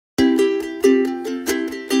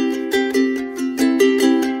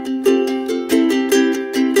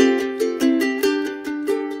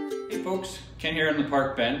in the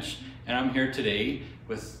park bench, and I'm here today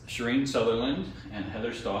with Charene Sutherland and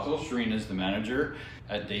Heather Stossel. Charene is the manager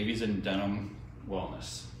at Davies and Dunham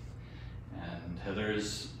Wellness. And Heather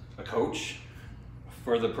is a coach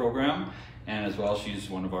for the program, and as well, she's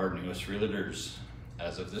one of our newest realtors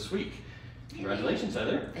as of this week. Congratulations,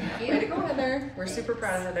 Heather. Thank you. Way to go, Heather. We're super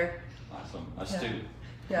proud of Heather. Awesome. Us too.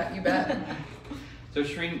 Yeah, you bet. So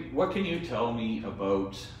Charene, what can you tell me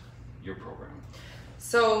about your program?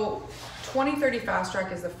 So 2030 Fast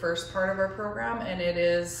Track is the first part of our program, and it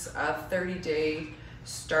is a 30-day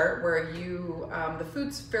start where you, the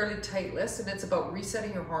food's fairly tight list, and it's about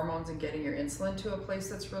resetting your hormones and getting your insulin to a place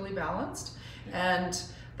that's really balanced. And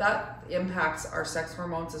that impacts our sex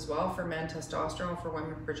hormones as well. For men, testosterone; for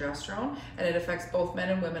women, progesterone, and it affects both men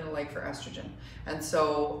and women alike for estrogen. And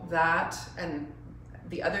so that, and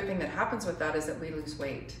the other thing that happens with that is that we lose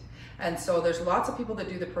weight. And so there's lots of people that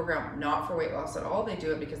do the program not for weight loss at all. They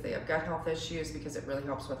do it because they have gut health issues, because it really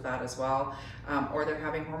helps with that as well. Or they're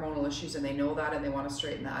having hormonal issues and they know that and they want to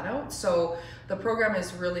straighten that out. So the program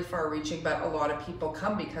is really far reaching, but a lot of people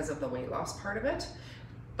come because of the weight loss part of it.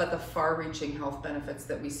 But the far reaching health benefits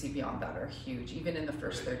that we see beyond that are huge, even in the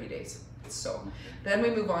first 30 days. So then we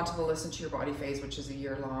move on to the Listen to Your Body phase, which is a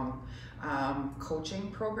year-long coaching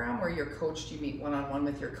program where you're coached. You meet one-on-one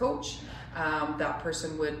with your coach. That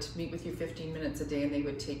person would meet with you 15 minutes a day, and they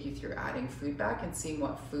would take you through adding food back and seeing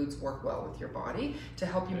what foods work well with your body to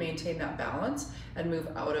help you maintain that balance and move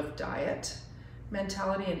out of diet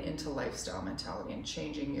mentality and into lifestyle mentality and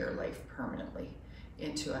changing your life permanently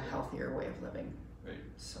into a healthier way of living. Right.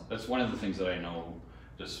 So that's one of the things that I know,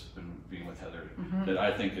 just been being with Heather, that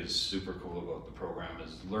I think is super cool about the program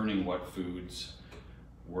is learning what foods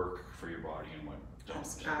work for your body and what don't.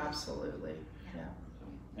 Absolutely. Yeah. So,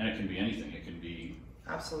 and it can be anything. It can be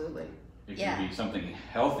absolutely. It can be something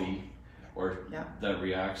healthy, or that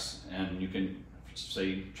reacts, and you can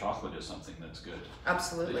say chocolate is something that's good.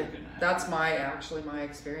 Absolutely. That's my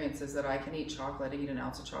experience is that I can eat chocolate, eat an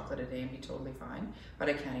ounce of chocolate a day and be totally fine, but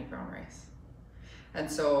I can't eat brown rice. And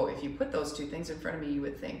so if you put those two things in front of me, you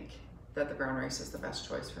would think that the brown rice is the best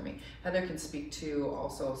choice for me. Heather can speak to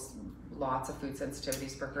also lots of food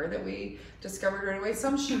sensitivities for her that we discovered right away.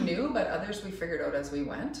 Some she knew, but others we figured out as we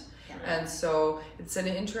went. And so it's an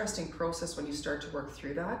interesting process when you start to work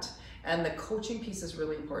through that. And the coaching piece is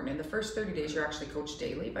really important. In the first 30 days, you're actually coached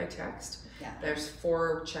daily by text. There's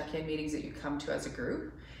 4 check-in meetings that you come to as a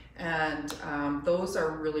group. And those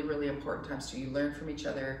are really, really important times too. You learn from each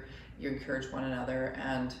other, you encourage one another,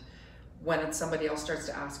 and when somebody else starts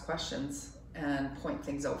to ask questions and point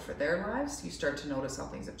things out for their lives, you start to notice how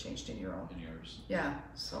things have changed in your own. In yours. Yeah,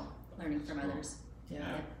 so. Learning from others.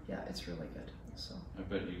 Yeah, it's really good. So I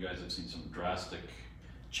bet you guys have seen some drastic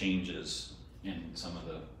changes in some of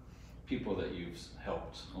the people that you've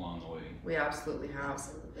helped along the way. We absolutely have.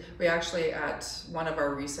 Absolutely. We actually, at one of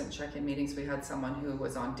our recent check-in meetings, we had someone who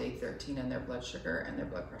was on day 13 and their blood sugar and their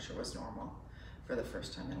blood pressure was normal for the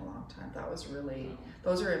first time in a long time. That was really,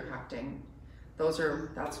 those are impacting,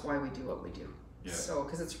 that's why we do what we do. So,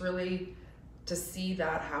 because it's really, to see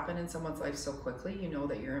that happen in someone's life so quickly, you know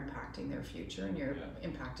that you're impacting their future and you're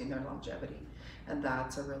impacting their longevity. And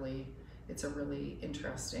that's it's a really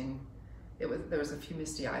interesting, there was a few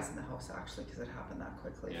misty eyes in the house actually because it happened that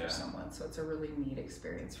quickly for someone. So it's a really neat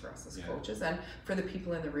experience for us as coaches, and for the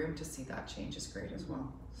people in the room to see that change is great as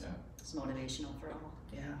well. So. It's motivational for all.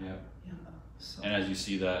 So. And as you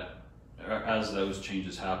see that, as those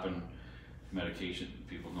changes happen, medication,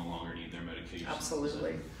 people no longer need their medication.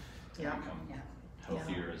 Absolutely. Become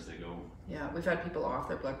healthier as they go. Yeah, we've had people off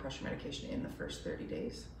their blood pressure medication in the first 30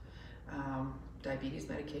 days. Diabetes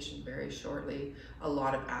medication very shortly. A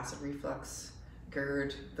lot of acid reflux,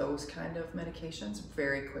 GERD, those kind of medications.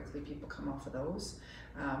 Very quickly people come off of those.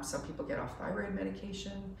 Some people get off thyroid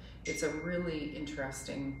medication. It's a really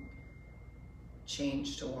interesting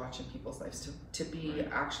change to watch in people's lives, to be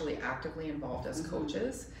actually actively involved as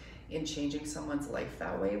coaches in changing someone's life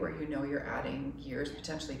that way, where you know you're adding years,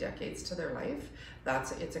 potentially decades to their life.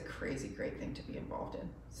 It's a crazy great thing to be involved in.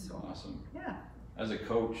 So awesome. Yeah. As a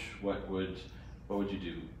coach, what would you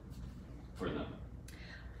do for them?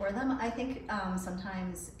 For them, I think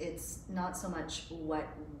sometimes it's not so much what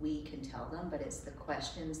we can tell them, but it's the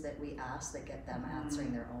questions that we ask that get them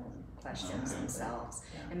answering their own questions themselves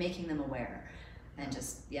and making them aware. And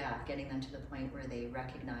just, getting them to the point where they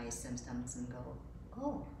recognize symptoms and go,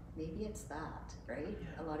 oh, maybe it's that, right?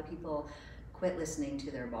 A lot of people quit listening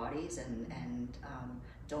to their bodies and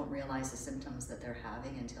don't realize the symptoms that they're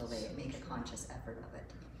having until they make a conscious effort of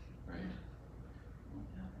it. Right.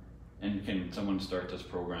 And can someone start this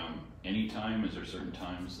program anytime? Is there certain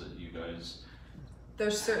times that you guys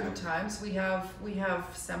There's certain times we have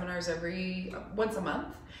seminars once a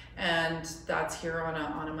month, and that's here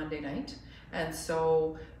on a Monday night. And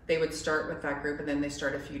so they would start with that group, and then they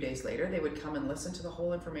start a few days later. They would come and listen to the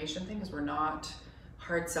whole information thing, because we're not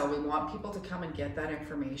hard sell. We want people to come and get that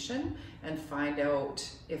information and find out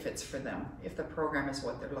if it's for them, if the program is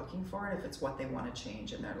what they're looking for, and if it's what they want to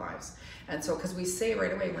change in their lives. And so, because we say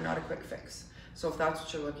right away, we're not a quick fix. So if that's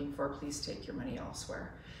what you're looking for, please take your money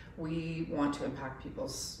elsewhere. We want to impact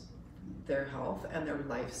their health and their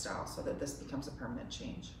lifestyle so that this becomes a permanent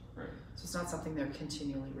change. Right. So it's not something they're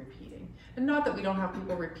continually repeating. And not that we don't have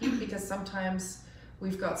people repeat, because sometimes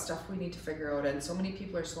we've got stuff we need to figure out, and so many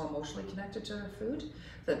people are so emotionally connected to their food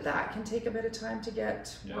that can take a bit of time to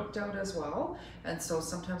get worked out as well. And so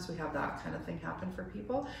sometimes we have that kind of thing happen for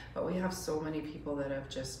people, but we have so many people that have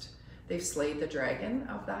they've slayed the dragon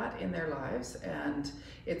of that in their lives, and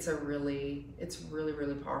it's really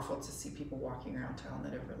powerful to see people walking around town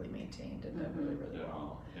that have really maintained and done really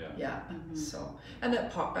well. So, and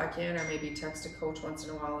that pop back in, or maybe text a coach once in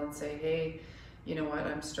a while and say, hey, you know what,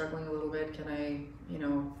 I'm struggling a little bit, can I,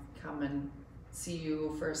 come and see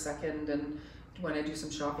you for a second, and when I do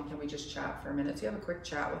some shopping, can we just chat for a minute? So you have a quick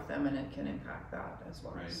chat with them, and it can impact that as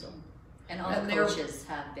well. Right. So. And all the coaches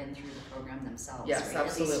have been through the program themselves, yes, right?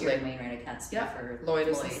 Absolutely. At least here in Wright, I can't speak for Lloyd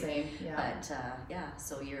is the same. But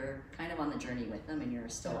so you're kind of on the journey with them, and you're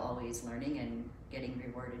still always learning and getting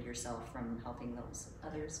rewarded yourself from helping those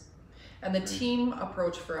others. And the team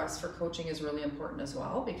approach for us for coaching is really important as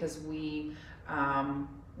well, because we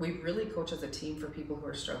really coach as a team for people who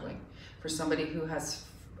are struggling. For somebody who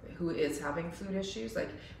is having food issues,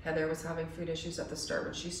 like Heather was having food issues at the start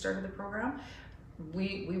when she started the program,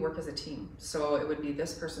 we work as a team. So it would be,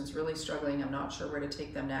 this person's really struggling, I'm not sure where to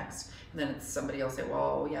take them next. And then it's somebody else say,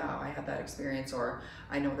 well, yeah, I had that experience, or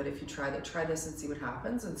I know that if you try this and see what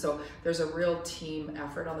happens. And so there's a real team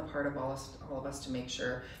effort on the part of all of us to make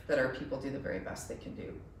sure that our people do the very best they can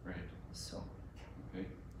do. Right. So. Okay.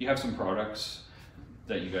 You have some products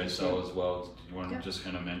that you guys sell as well. Do you want to just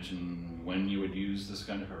kind of mention when you would use this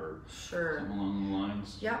kind of, or something along the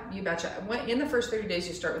lines? Yeah, you betcha. In the first 30 days,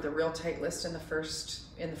 you start with a real tight list in the first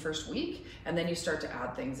week, and then you start to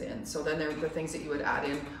add things in. So then there are the things that you would add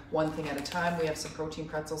in one thing at a time. We have some protein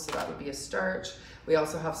pretzels, so that would be a starch. We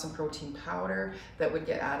also have some protein powder that would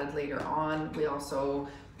get added later on. We also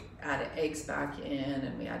add eggs back in,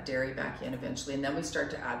 and we add dairy back in eventually, and then we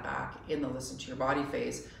start to add back in the listen to your body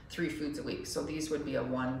phase 3 foods a week. So these would be a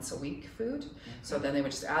once a week food. So then they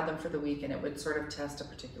would just add them for the week, and it would sort of test a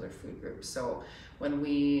particular food group. So when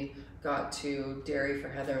we got to dairy for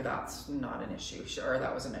Heather, that's not an issue, or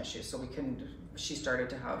that was an issue. So she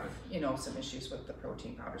started to have, some issues with the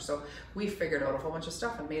protein powder. So we figured out a whole bunch of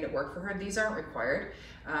stuff and made it work for her. These aren't required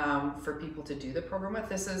for people to do the program with.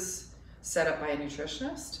 This is set up by a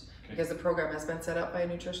nutritionist. Because the program has been set up by a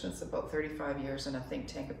nutritionist, about 35 years, and a think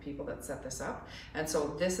tank of people that set this up. And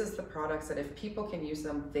so this is the products that if people can use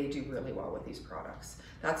them, they do really well with these products.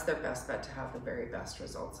 That's their best bet to have the very best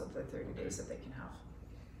results of the 30 days that they can have.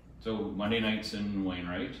 So Monday nights in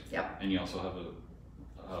Wright. Yep. And you also have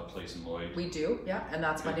a place in Lloyd. We do, yeah, and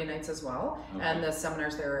that's Monday nights as well. Okay. And the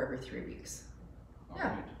seminars there are every 3 weeks.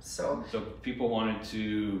 Right. So people wanted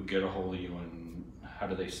to get a hold of you, and how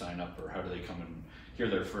do they sign up, or how do they come and hear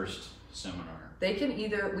their first seminar? They can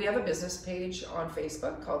we have a business page on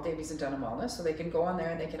Facebook called Davies and Dunham Wellness, so they can go on there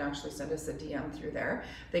and they can actually send us a DM through there.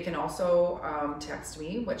 They can also text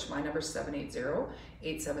me, which my number is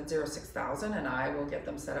 780-870-6000, and I will get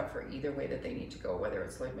them set up for either way that they need to go, whether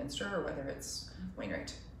it's Lloydminster or whether it's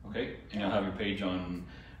Wainwright. Okay, and you'll have your page on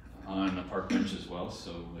the park bench as well,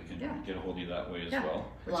 so they can get a hold of you that way as well.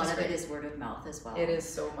 A lot of it is word of mouth as well. It is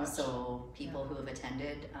so much. So people who have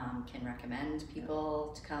attended can recommend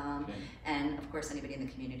people to come, and of course anybody in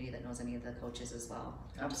the community that knows any of the coaches as well.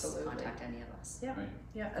 Absolutely. Just contact any of us. Yeah,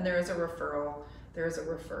 yeah, and there is a referral. There is a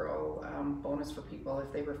referral bonus for people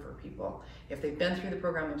if they refer people. If they've been through the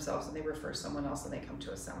program themselves and they refer someone else and they come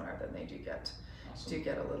to a seminar, then they do get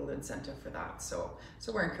a little incentive for that. So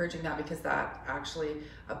we're encouraging that, because that actually,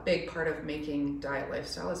 a big part of making diet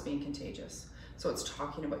lifestyle is being contagious. So it's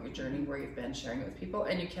talking about your journey, where you've been, sharing it with people,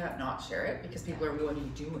 and you can't not share it, because people are, what are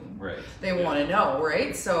you doing? Right. They want to know,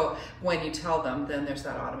 right? So when you tell them, then there's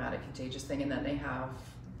that automatic contagious thing, and then they have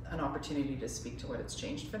an opportunity to speak to what it's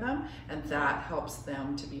changed for them, and that helps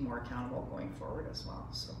them to be more accountable going forward as well.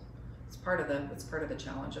 So it's part of the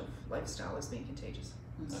challenge of lifestyle, is being contagious.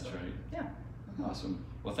 That's right. Yeah. Awesome.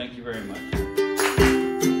 Well, thank you very much.